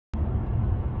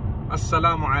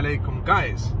Assalamu alaikum,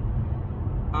 guys.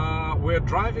 We're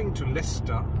driving to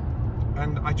Leicester,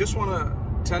 and I just want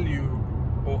to tell you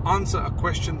or answer a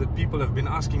question that people have been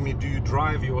asking me: do you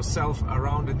drive yourself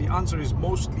around? And the answer is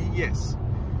mostly yes.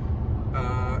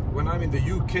 When I'm in the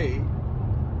UK,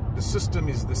 the system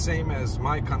is the same as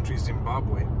my country,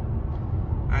 Zimbabwe,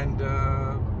 and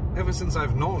ever since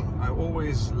I've known, I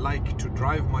always like to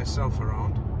drive myself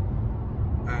around.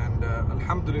 And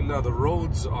alhamdulillah, the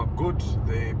roads are good.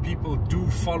 The people do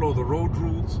follow the road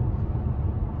rules,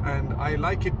 and I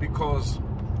like it because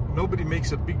nobody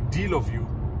makes a big deal of you,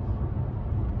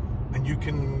 and you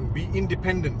can be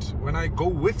independent. When I go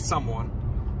with someone,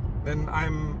 then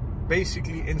I'm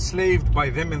basically enslaved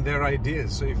by them and their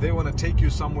ideas. So if they want to take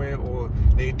you somewhere, or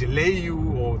they delay you,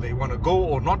 or they want to go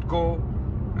or not go,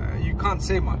 you can't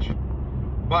say much.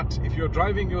 But if you're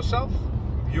driving yourself,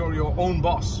 you're your own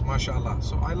boss, mashallah.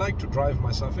 So I like to drive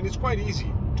myself, and it's quite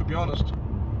easy, to be honest.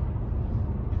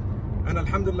 And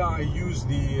alhamdulillah, I use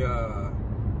the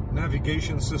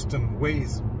navigation system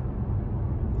Waze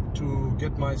to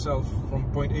get myself from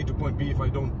point A to point B if I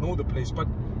don't know the place. But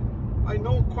I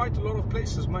know quite a lot of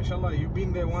places, mashallah. You've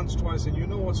been there once, twice, and you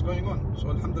know what's going on. So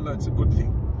alhamdulillah, it's a good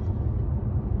thing.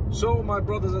 So my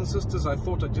brothers and sisters, I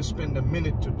thought I'd just spend a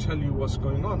minute to tell you what's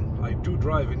going on. I do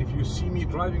drive, and if you see me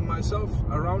driving myself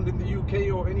around in the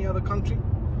UK or any other country,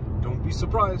 don't be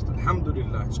surprised.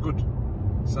 Alhamdulillah, it's good.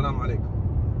 Assalamu alaikum.